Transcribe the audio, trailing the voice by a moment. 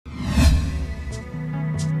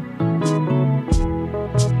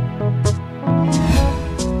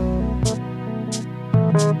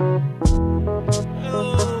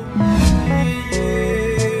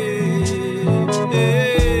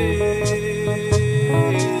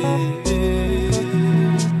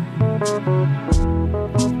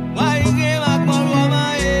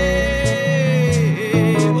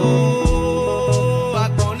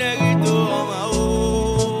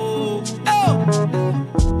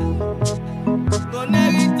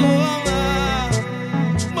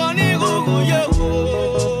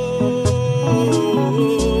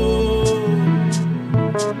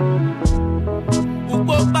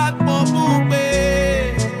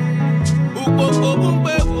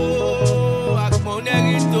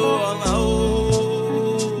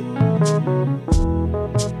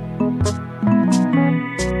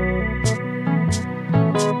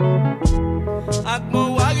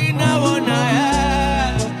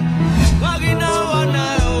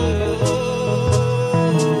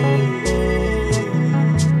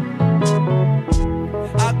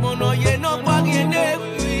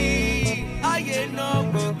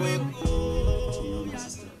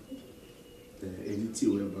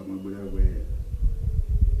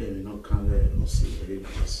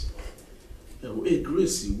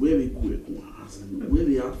Grace, where we go, where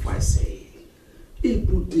we advise, a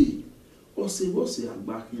body, or say, what's the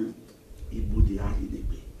back here? A body, I did it.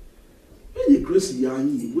 Any Grace,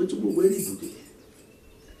 Yanni, where to go, where is it?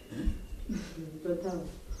 But,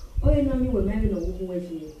 oh, you know, me were married a woman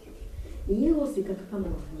with you. You was the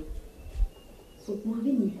Kakama. So,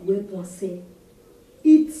 Marvin, where to say,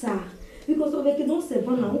 it's because of the cannot say,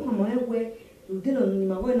 but now come away where you didn't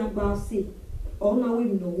know when about say, or now we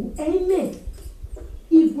know, amen.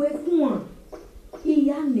 IYE-OMWAN,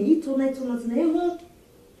 IYE tonight, never.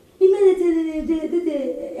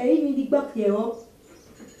 Immediately, I need back here.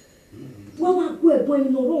 What we're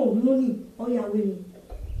going on, money, or ya winning.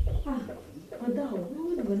 Ah, but now,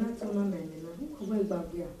 we're not on a man, and I'm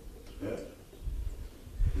back here.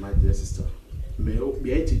 My dear sister, may I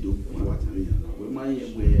be able to do what I mean? Where my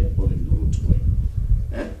way or in the road to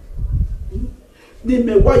eh? They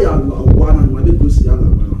may wire one and one because the other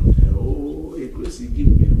one. Give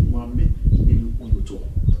me 1 minute in talk.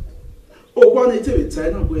 Oh, one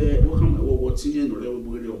time where watching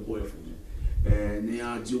or boy for me.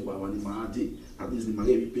 Near Juba, at least in my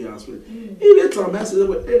baby pay as well. If it's a message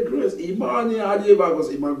with a grace, Imani Adiba was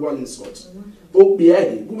in my one sort. Oh, be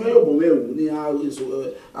a good near I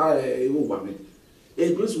will me.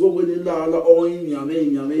 A grace will win la or in your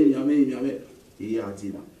name, yeah,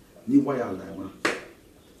 Tina. Ni wire lama.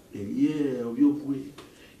 A year of your way.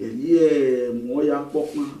 Yeah, more young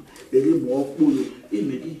Pokman, a little more cool. It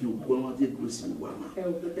may be you one of the Grace in one.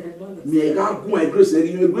 May God go and grace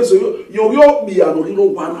you, you'll be a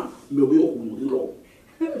little one, maybe you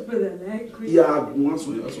yeah, once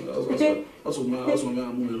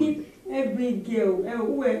every girl,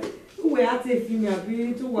 who are taking a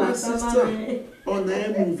beauty to one sister on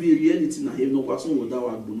a movie reality. I have no person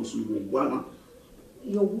without bonus one.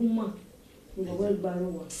 Your woman, you know, well, by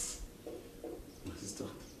one. My sister.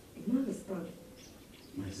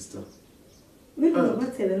 My sister. Maybe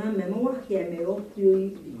I'm telling a man, what here may help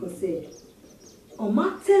you because say, oh,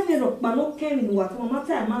 my telling of Mano came in what on my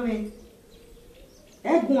time, mammy.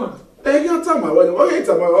 Egg one. Egg your time, I went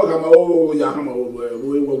to my oh, Yahama,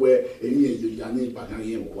 where any you Yanni, but I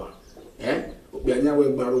am one. Eh? We are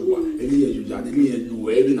never barrow, any you Yanni, and you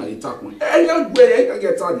were in an attack one. Eh, young way, I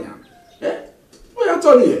get Tanya. Eh? We are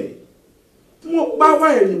Tony. More by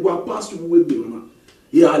why you were passed with me.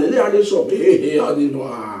 Yeah, the shop. Hey, I didn't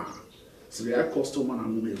know. So they are customer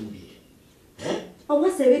and movie. Eh? Oh,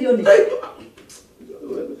 what's the video?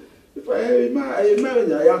 If I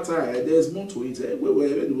married a tired, there's more to it.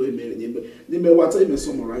 We married him. They may what I may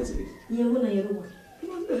summarize it. You want to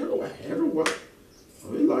everyone. I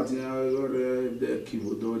like the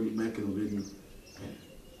keyboard door, the making of it.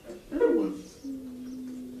 Everyone.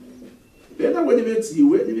 Then I went to see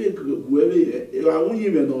where I won't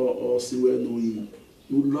even or see where no.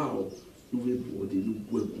 No loud, no body, no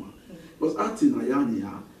good one. Because acting a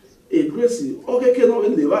yania, a gracie, okay, cannot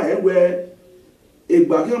live where a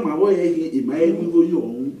bagam away in my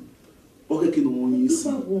own, okay, can only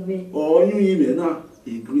see, or you even a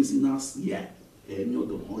greasy nas, yeah, and your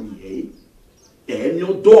honey, and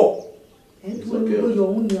your dog. And your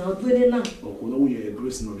own out with enough. Oh, no, you're a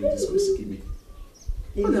grace, not a disgrace, give me.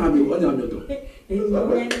 What am your dog?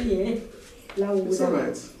 It's all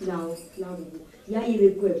right. Now. Yeah, you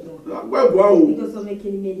regret no. Well, because of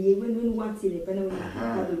making me when you want it, when you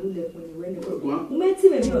met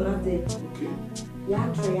him, you're not there. Okay.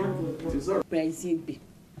 Yeah, triangle. Brazil.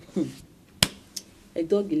 A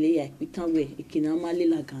dog lay we can't wear a kinamali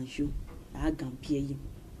laganjo. I can't pay you.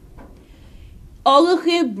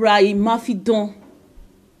 Orre Brai Mafidon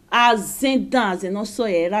as Zendans and also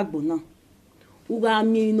a ragbona. Uga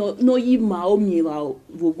mi no yima o miwa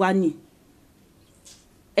wani.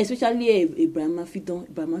 Especially Ibrahim Mafidon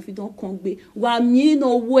Kongbe. Wa mi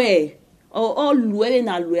no we or all luere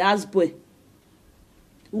na lueas boy.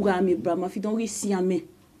 Uga mi Ibrahim Mafidon ri siame.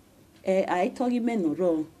 I told him no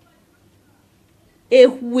wrong.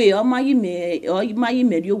 We o ma yi me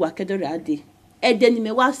ri o wa kedere ade. Ede ni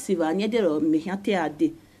me wa siva ni ede ro me hiate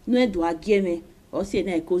ade. No edo ageme o se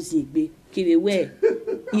na ekozi igbe. Kiwe we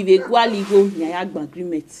iwe gwaligo ni agba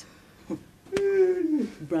agreement.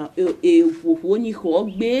 bra wo ni ho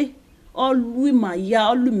gbe olu ma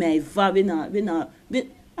ya olu me va be na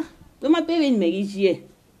be ma pe ni me ri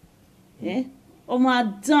o ma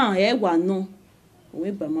dan wa no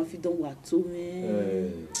o ba ma fi don wa to me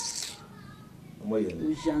ọmọ yẹn o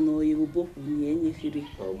jano Yoruba ku ni eni fire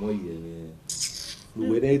ọmọ yẹn ni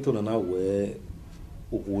we dey to na we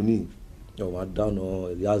okuni o ma dan no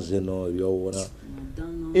ri aze no ri owo na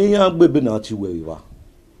eyan gbebe na ti we wa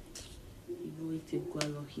ibo ite kwa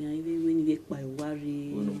lo hian ibe we ni pa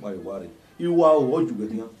iware iwa o oju gbe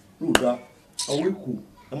tiyan lu da owo iku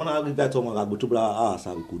e ma na gbe to mo agbo to bra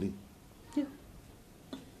sa ku ni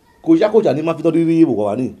ko ja ko ja ni ma fi to ri ibo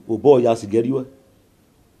wa ni o bo ya sigeri we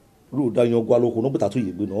lu da yan gwa loko no beta to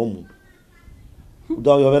yegbe no mu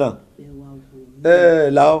da yo mena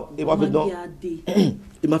la e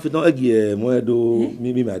ma fi don egi mo edo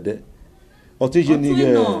mi ma de o ti je ni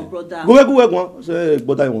ge go won se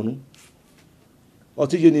gboda won nu o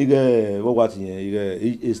ti je ni ge wo wa ti yen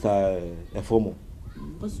ge Easter e fomo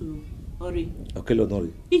osu ori okay lo don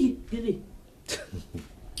re gele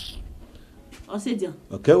o se dia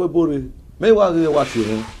okay we bore me wa ge wa ti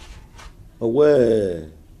yen owe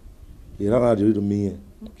irara de do mi yen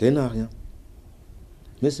tena yan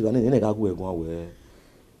me se ba ni ga ku egun awe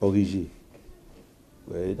origi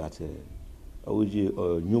we that origi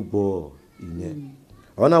nyugbo ine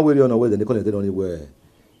ona we ri ona we de connect on we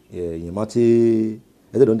yin mati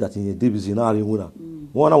e don that yin dbc na ari wuna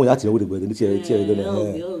won na we ya ti we de gbe ni ti e do na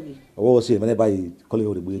owo se me ne bayi kole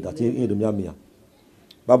we de gbe that yin do mi amia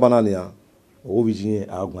baba na ni ya owo bi yin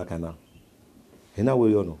agun akana ina we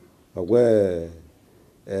ri ona we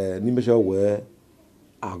ni me sure we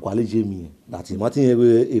agwaleje mi that mati yin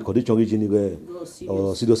we e condition ri ni we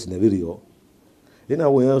o serious na very o ina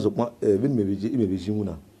we yan so pa bi me bi ji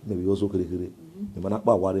wuna me bi o so kere kere me na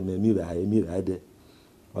pa ware me mi ra de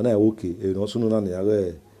ona e okay e no sunu na na ya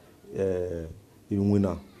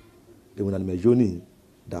iwuna ni me joni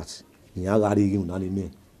that ni ya gari gi na ni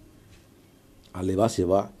me ale ba se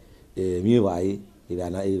ba mi vai ri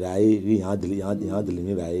ya dele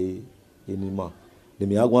mi vai ni ma de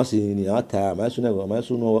mi agwa si ni ata ma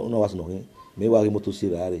sunu no was no hin me wa ri moto si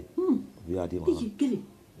rare bi ade ma gele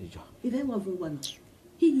ide wa fun wa na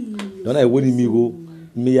dona e woni mi go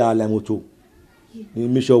mi ya la moto ni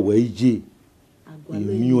mi sure we ji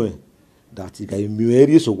imiu e that ga imiu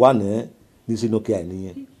eri so wa na ni sinu ke ani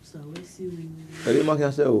yen eri ma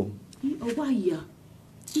kan se o wa ya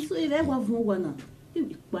so ide wa fun wa na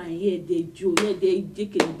ipa ye de jo ye de je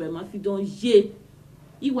ke ni be ma fi don je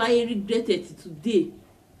IYE regretted today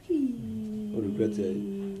regretted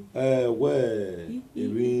we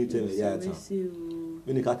eri te me ya ta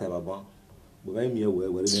mi ni ka ta baba bo ba mi e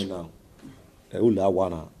we re now ula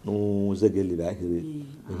wana no zegeli ba here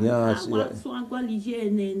ya so agwali je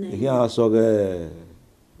ne ya so ge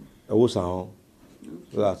ewo sa ho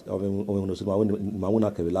that o no so ma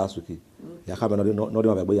wona ke last week ya ka no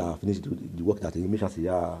dey ba ya finish the work that he mission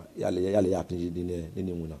ya finish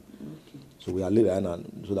ni wona so we are live and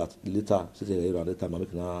so that later say around the time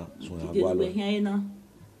make na so ya gwa lo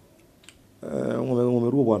mo me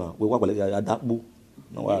ru bona we wa gbale ya dapo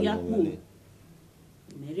na wa lo le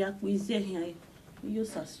Meri akpu ize hian yo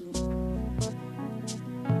sasu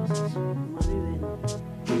mari ven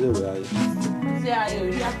ize ayo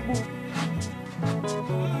ri akpu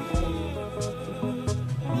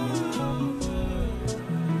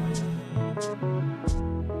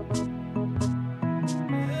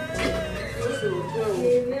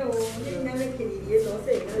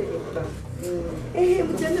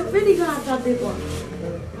mutendo vedi ga ta de bon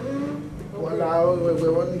wala we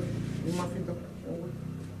woni ni ma fi do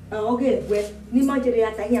okay, well, ni majere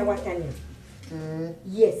ata ya watani.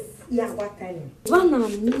 Yes, ya watani. Bana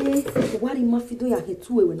mie wari mafido ya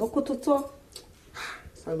hetuwe we nokototo.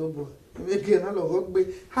 Salobo. We ke na lo gbe.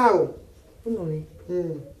 How? Uno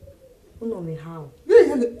me how?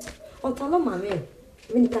 Yeah. Otolo mame.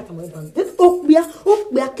 Vini kata mo ban. This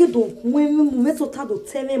okbia kedo mu metota do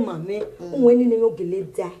teme mame. Onweni ne ogele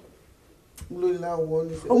da. Lola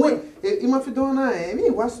woni se owe ima fi dona mi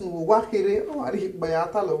wasnu wa kere o ari gba ya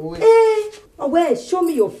ta lo we owe show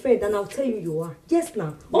me your friend and I'll tell you are yes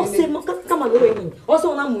now o se mo kama lo we ni o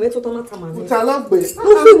so na mu meto to na ta ma ni utala gbe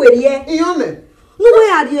no fi we ye iyan me no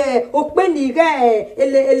we ari o pe ni ge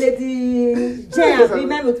ele di je abi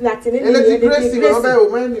me mo ti ati ni ele di grace o be o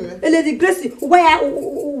me ni me ele di grace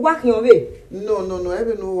wa kian we no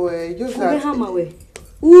even no just that we ha ma we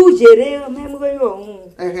u jere me mo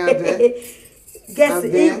yo guess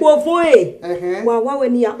equal voe wa we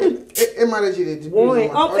ni ya marriage dey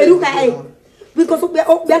because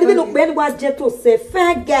we wa je to say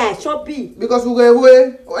fair guy shopping because we go we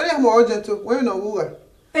any more urgent to we no we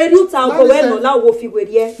Eruta ko we no la wo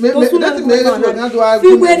figuerie. To su na figuerie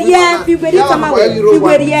tama we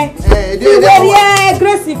figuerie. Figuerie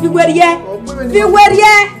Grace figuerie.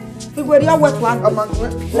 Figuerie what one.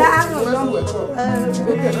 La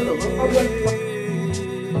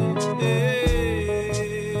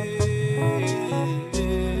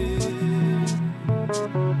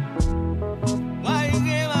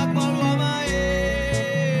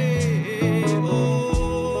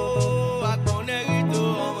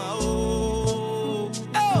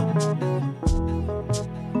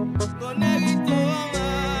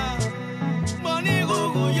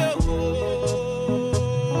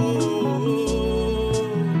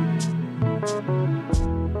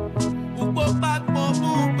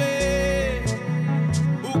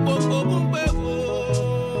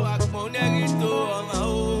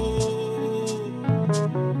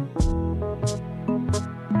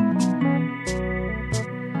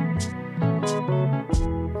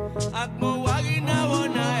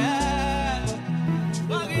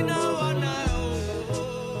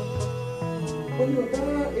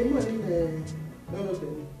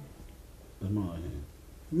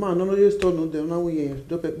Man, no you store no them now we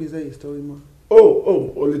drop a busy story man.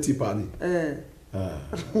 Oh, only tipani.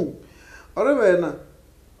 Alright na.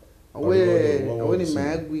 When my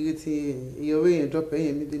agreement you way drop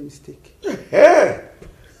a mistake.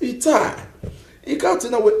 Ita. Ikati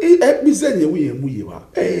na we ebize nye we emuye wa.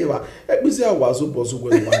 Ebize awazo bozo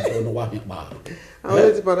gwe no wa hima.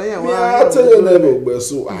 Awon ti pada yan wa. I tell you na no gbe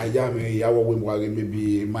so aya me ya wo we mo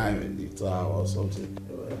maybe mind it or something.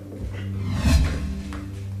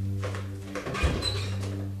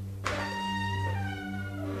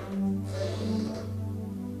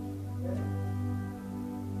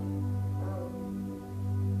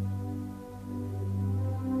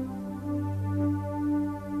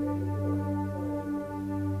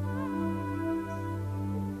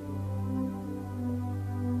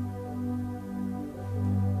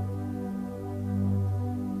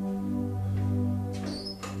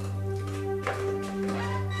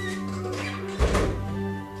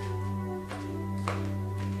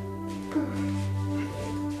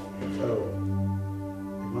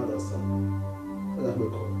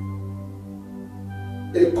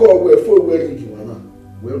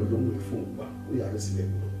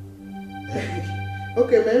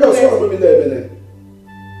 Okay, man. No, so we there,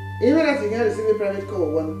 even that you receive a private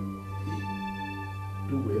call one.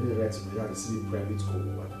 Do we any right to receive private call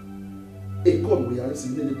one? A call we are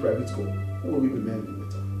receiving any private call. Who will be remembering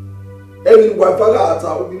with her? Every one father at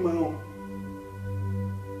our will be my own.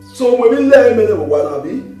 So we will let me know what I'll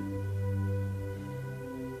be.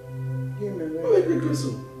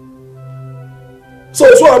 So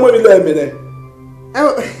I'm going to let me there.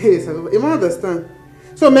 You might understand.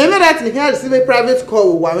 So maybe that you can receive a private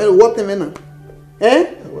call while what them in. Eh?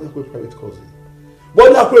 What are private calls?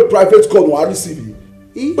 What are private call no receive?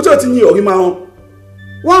 What are you doing now?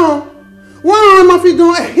 Wow, my feet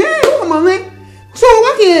don't. Hey, man. So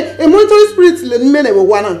what can a monitoring spirit men with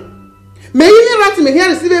one? May you not me here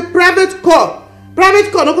receive a private call?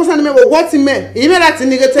 Private call no concern me with what in me. You that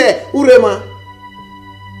nigga urema.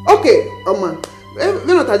 Okay, man.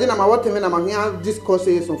 When I tell you I'm what I'm here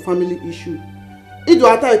discussing some family issue. It do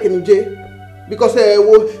attack Kenuje because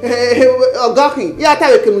Ogakin, he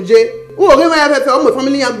attack Kenuje. Oh, we have my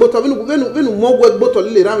family and both of them when more work both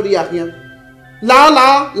of the around the here. La,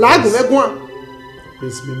 go on.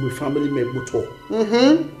 It's me, my family make motor.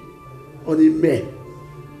 Only me.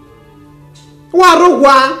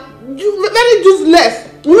 Very useless.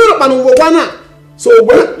 We don't know one. So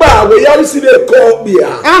when we are receiving a call here,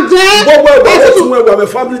 and then we have a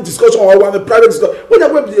family discussion or we have a private discussion. When we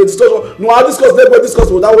have a discussion, no, I discuss them. We discuss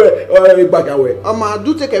that way back away.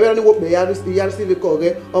 Do take away any work. They are receiving a call.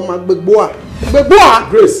 Begboa.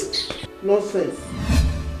 Grace. Nonsense.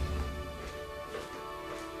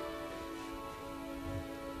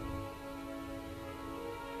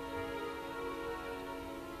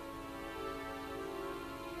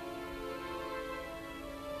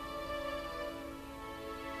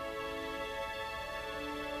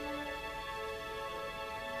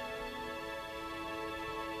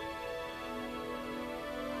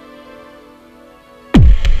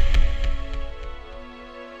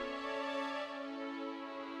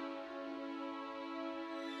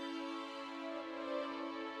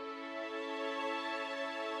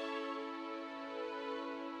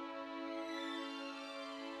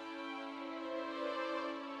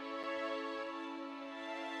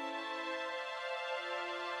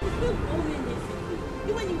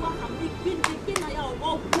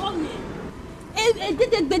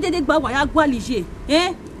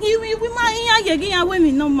 we ma iya ye gi awe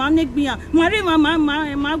mi no ma ne gbi an mari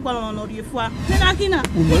ma gba ono ri fu a na kina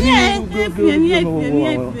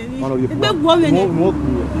egbe gbo me ni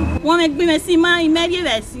wọ́n me gbi me si ma imeri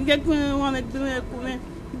re si ge wọ́n me gbi me ku me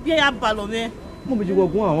bi ya balo me mo bi go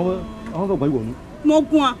gun àwọn fẹ́ gba iwo mu mo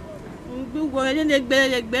gun a gbe wo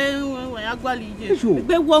le gbe wọ́n ya gba li je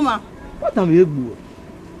gbe wo ma what am ye gbo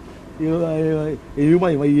èyí ma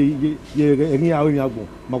ye ẹ̀yin awo mi agbon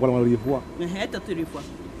ma gba wọn ri fu a to to ri fu a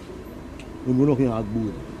mo no kin agbo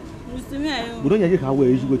musimi ayo mo don ye ka we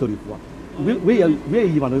yi go to ri fu a we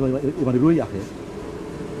yi ma no ro ya fe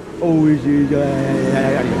o we je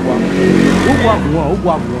ya ri fu a o gbo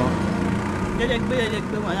agun le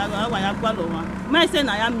gbe wa ya gba lo wa me se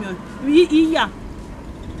na ya mi iya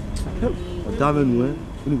da me nu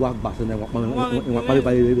ni wa gba se na wa pa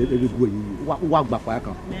e go yi wa gba pa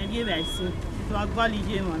kan me ye be si to agba li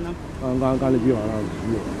je mo na kan le bi wa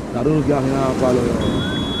na do ga na pa lo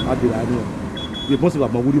adira ni ye bon se ba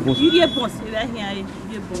mo wuri bon il est bon c'est là rien il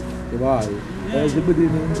est bon e ba je peux dire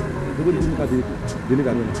ni ka de ni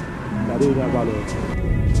ka ni da do ga ba lo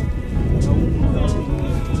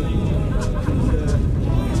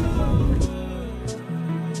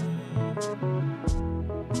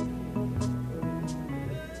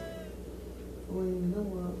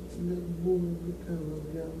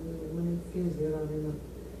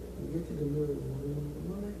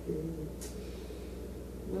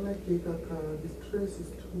The stress is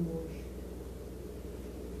too much.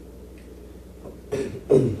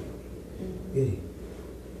 Hey,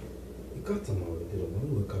 you can't tell me what you're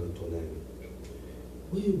doing. We're coming to an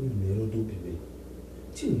Where you will me, don't be me.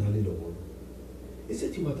 Till now, little one. Is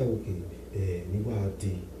it you matter okay? Niwa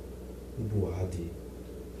Hadi, Nibu Hadi.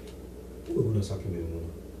 We're going to suck him in.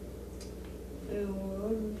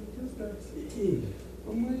 Just that. Hey,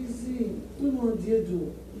 amazing. We know dear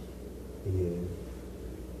do. Yeah.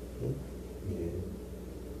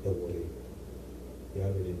 Don't worry. You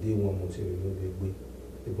have a day 1 month, you know,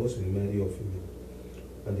 the boss will marry off you.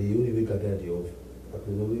 And the only way gather the off, I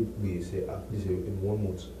could only be say, at least in 1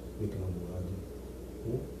 month, we can have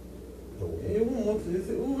you won't want to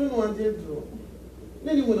say, we don't want to do.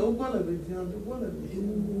 Then you will go to the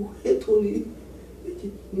you hate only.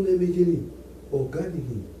 You never imagine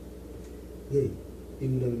organically. Hey, you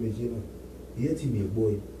never imagine. Yet, he be a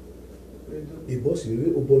boy. A boss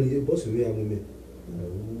in a body, a boss in a woman.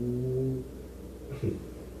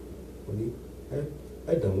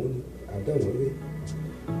 I don't want it. I don't want it.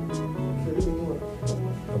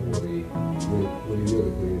 What do you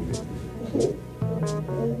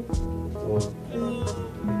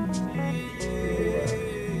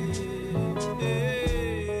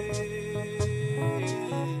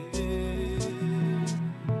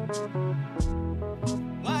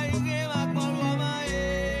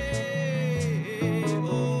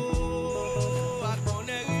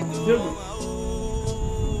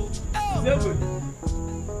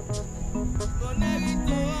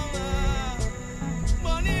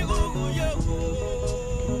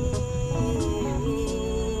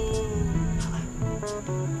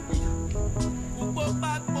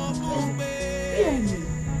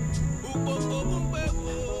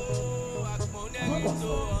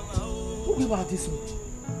This one.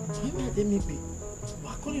 I made me be.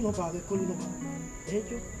 We're calling over. Hey,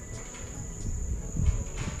 Joe.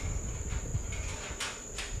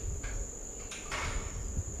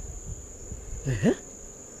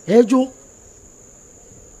 Hey, Joe.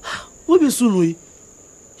 What be soon we?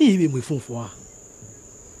 He be my phone for her.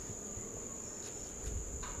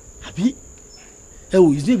 Happy? Hey,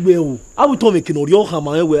 is it well? I will tell me can your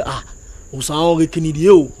hammer where o sound can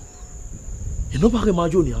idio. You know about my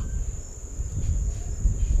junior.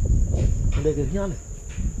 Ndege hiane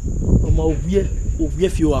ọmọ ovie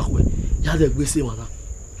fi o ahwe ya de gbese mana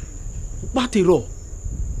batiro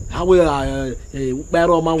awe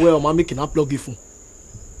pero ma we o ma make na plug phone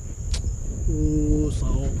oh so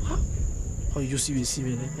how you see me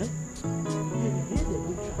eh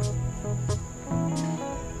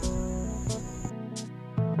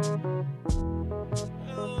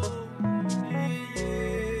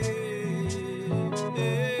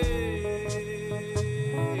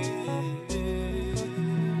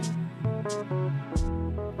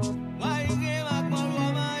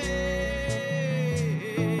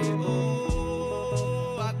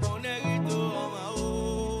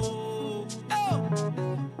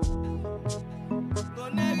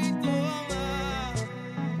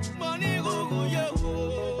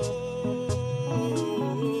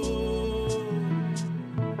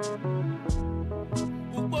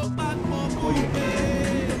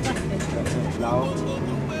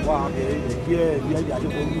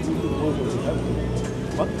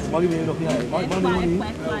Mari mi no kia. Mari ni.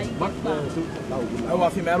 Wa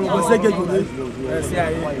fi mero bo sege jude. Si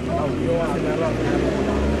aye. Yo wa fi mero.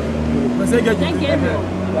 Bo sege jude. Thank you.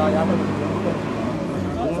 Ya ma.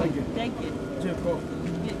 Thank you. Jeko.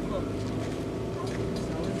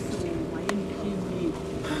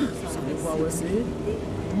 Wa we se.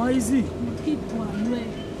 Maizi.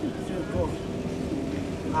 Jeko.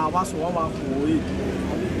 Ah, wa so wa ko yi.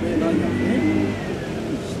 Abi be na ya.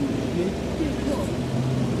 Jeko.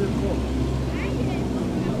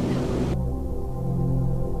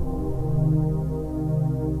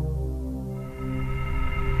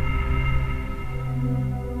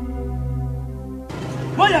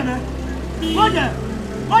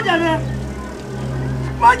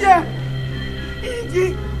 Moje. Iji.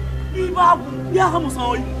 Iba ya ha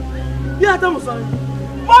musoi. Ya ta musoi.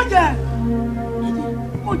 Moje.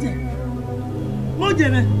 Moje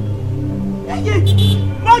me. Iji.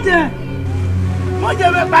 Moje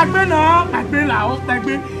me gbàgbé na, gbàgbé la o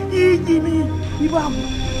gbàgbé. Iji ni iba.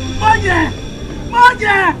 Moje.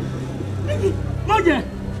 Iji.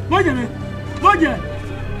 Moje me.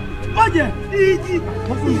 Moje. Iji.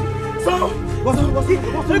 So.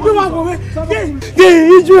 Ẹgbẹ́ wa wọ̀ wẹ́. Gé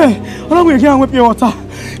ijú ẹ̀ ọlọ́gbìn kí àwọn pure water.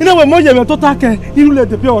 Iná wẹ̀ mọ́jẹ̀ mẹ́ tó tákẹ́ irú lè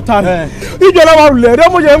dé pure water rẹ̀. Ìjọ náà wà rúlẹ̀ ẹ̀dẹ́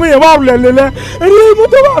mọ́jẹ̀ mú yẹn wà rúlẹ̀ lélẹ̀. Èdè mo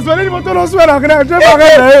tó wà sọ lẹ́ni mo tó lọ sún ẹ̀rọ akẹ́rẹ́ ẹ̀jẹ̀ bá kẹ́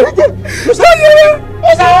ẹ̀.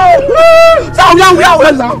 Sáwọn yà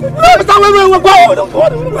wẹ̀ là. Sáwọn ẹ̀wẹ̀ wẹ̀ gbọ́.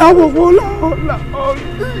 Àwọn òkú là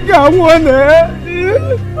yà wọ̀ ẹ̀.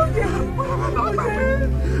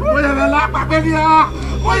 Mọ́jẹ̀ mẹ́ lápapẹ́ ni a.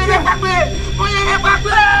 Mọ́jẹ̀ mẹ́ pàpẹ́.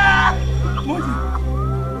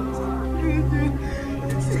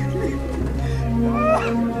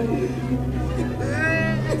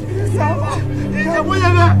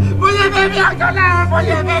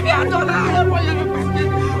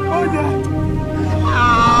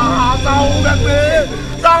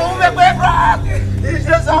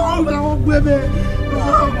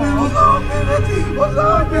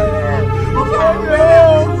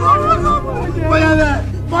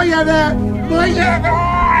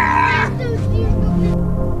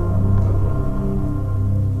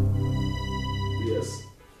 Yes.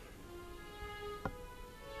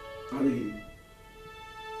 Ali.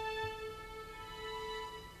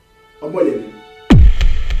 Ọmọ yẹn.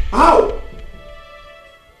 How?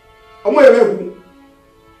 Ọmọ yẹn who?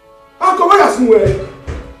 How come I somewhere?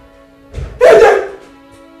 Hey,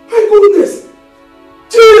 my goodness.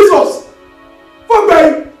 Jesus. Fuck me.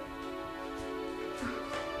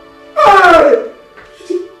 Hey.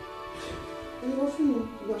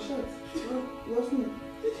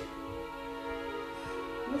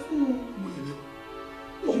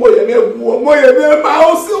 Ọmọ yẹn who? Ma o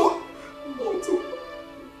se wa.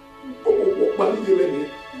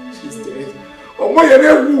 She's dead. Ọmọ yẹn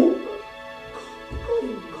who?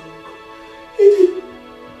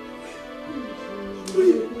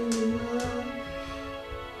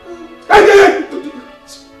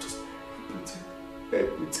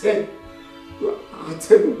 Pretend.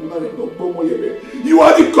 You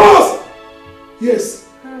are the cause. Yes.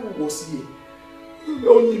 Was he?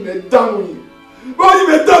 Only me down.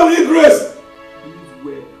 Grace.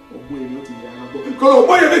 Where ọmọ yẹn not in the because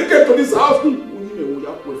ọmọ yẹn came to this house. Only me wo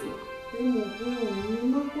ya pọ fún.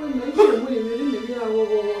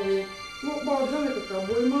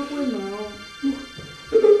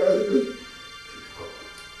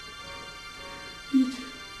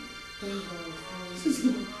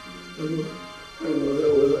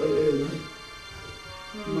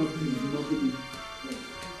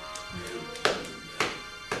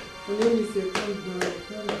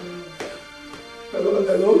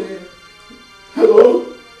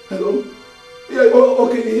 Hello. Yeah,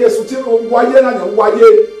 okay, yes, wáyé na wáyé.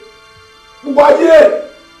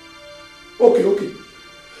 Okay.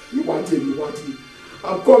 Ìwádìí.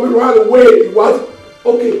 I'm coming right away. Ìwádìí.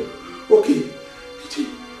 Okay.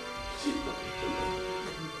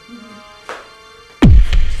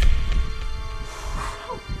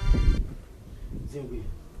 Zengwe.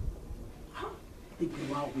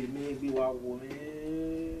 Igbe wa wo me.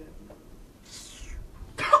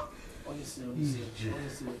 Honestly.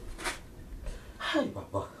 Hi,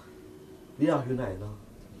 Papa. Bí a yóò náà ẹ̀ náà.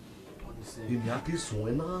 Bí a kì í sùn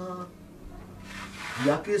ẹ̀ náà. Bí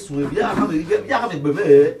a kì í sùn ẹ̀ bí a kà mí gbẹ̀mẹ̀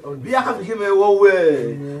ẹ̀. Bí a kà mí kí mi wọ́wọ́ ẹ̀.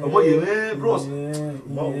 Ọmọ yẹn mi bros.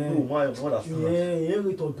 Mo understand. Yẹn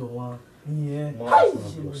rí tọ̀dọ̀ wa. Mo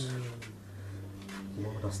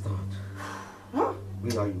understand. Bí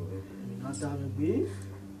a yóò rẹ̀.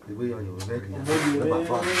 Ìwé ayọ̀ rẹ̀ kì í ṣe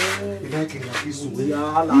bàbá. Ìgbà kì í sùn ẹ̀.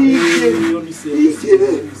 Ìṣe.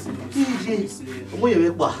 Ọmọ yẹn mi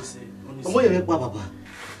pa bàbá.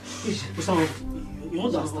 Ìṣe. You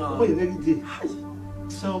understand? Boy, every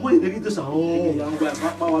so boy, every day so. Young boy,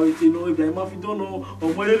 papa, we tell no. If I don't know,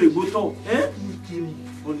 or where they go to, eh?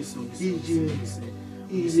 Honestly.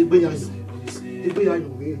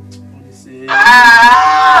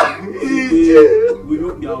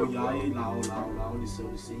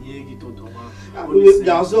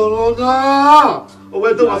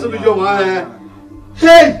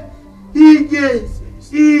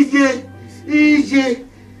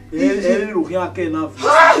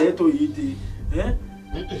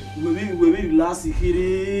 We last here.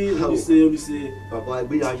 Papa, I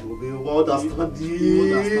be you be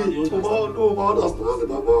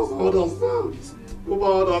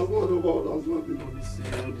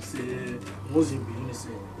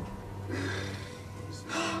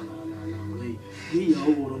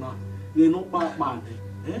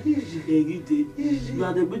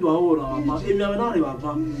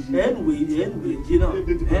understand.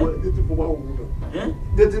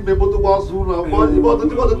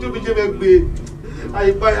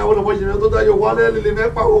 Aí pai, a outra voz eu tô daí o guarda ele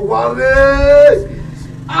vem para o guarda.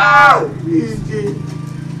 Ah, gente.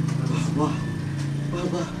 Baba.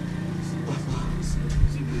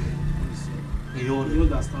 Eu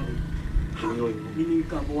understand. Meaning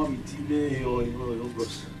can go with you. Eu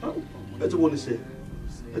gosto. Eu tô want to say.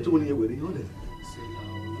 Eu tô want to wear it.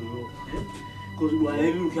 Because we are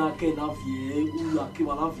every weekend na vie, we are keep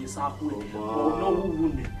na vie sa ku. No who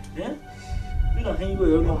ne. Eh? You know hang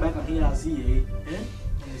go no back hang as here. Eh?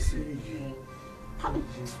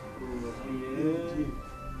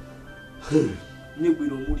 Ni gbe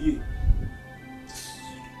no mu die.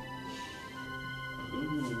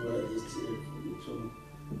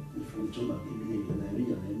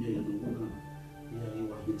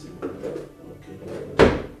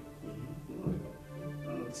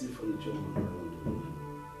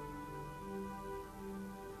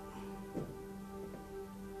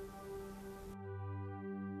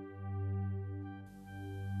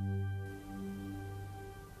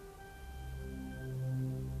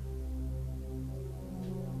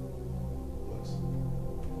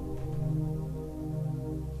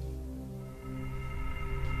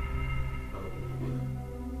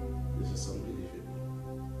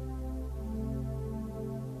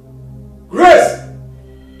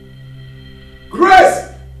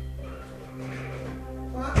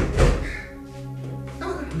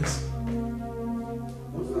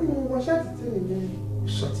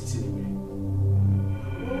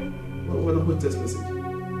 Text message.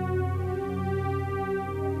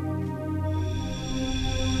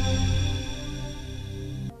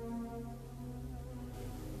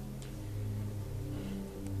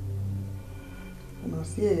 And I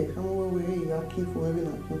see come over where you are key for having a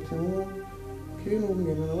continue. Killing women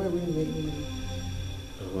and away with me.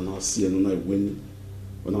 When I see no win,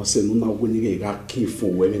 when I say no winning, you got key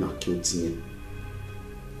for women are killing.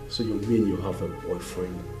 So you mean you have a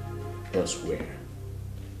boyfriend elsewhere?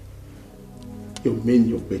 You mean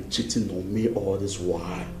you've been cheating on me all this while?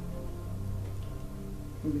 I've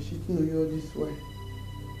been cheating on you all this while.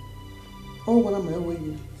 Oh, what am I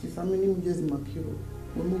away? Since I'm in just my kilo.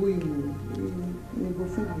 When we you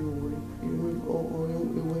boyfriend, you or your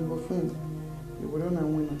boyfriend, you were on a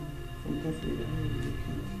winner from Catholic.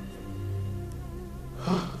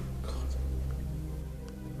 Ah, God.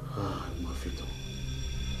 Ah,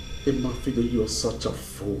 Mafido, you are such a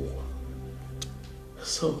fool.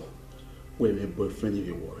 So, when my boyfriend if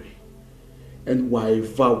you worry. And why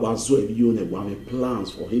was you and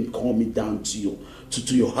plans for him coming down to you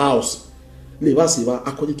to your house?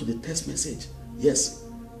 According to the text message. Yes.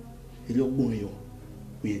 We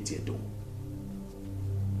did do.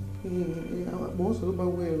 Most of the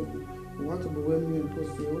way what about when you to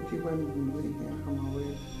say what you want to come away.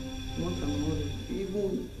 Not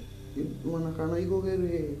even when I can go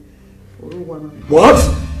here or one. What?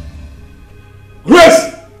 Grace!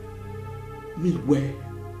 Me where?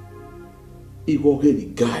 He go get the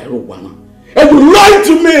guy or one. And you lied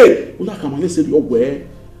to me! When I come and say you're where?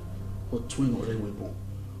 Or twin or weapon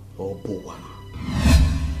or one.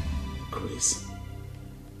 Grace.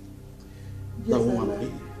 That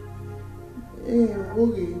woman.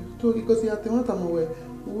 Okay. So because you have to matter away.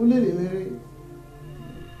 Who let him marry?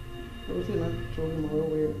 I was not told him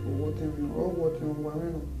away or what on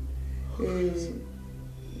one.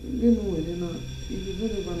 You know, if you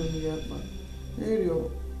really want to be at my area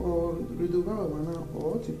or Redova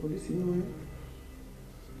or the police, you know.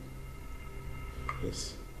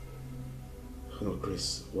 Grace. Hello,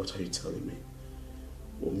 Grace. What are you telling me?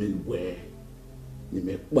 Women where? You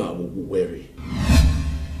make Babu worry.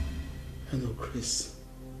 Hello, Grace.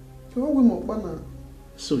 So we more banner.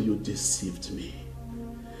 So you deceived me.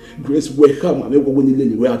 Grace, welcome.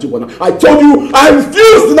 I told you, I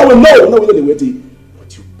refused. No,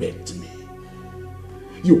 but you begged me.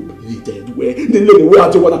 You pleaded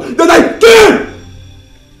then I came.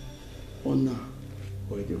 Oh, now,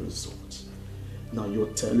 what the result? Now you're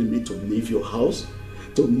telling me to leave your house,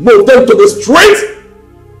 to move them to the street?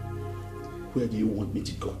 Where do you want me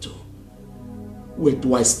to go to? Where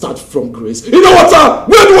do I start from, Grace? You know what, sir?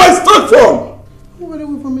 Where do I start from? Where do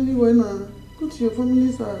we family go now? Go to your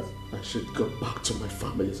family's house. I should go back to my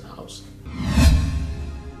family's house.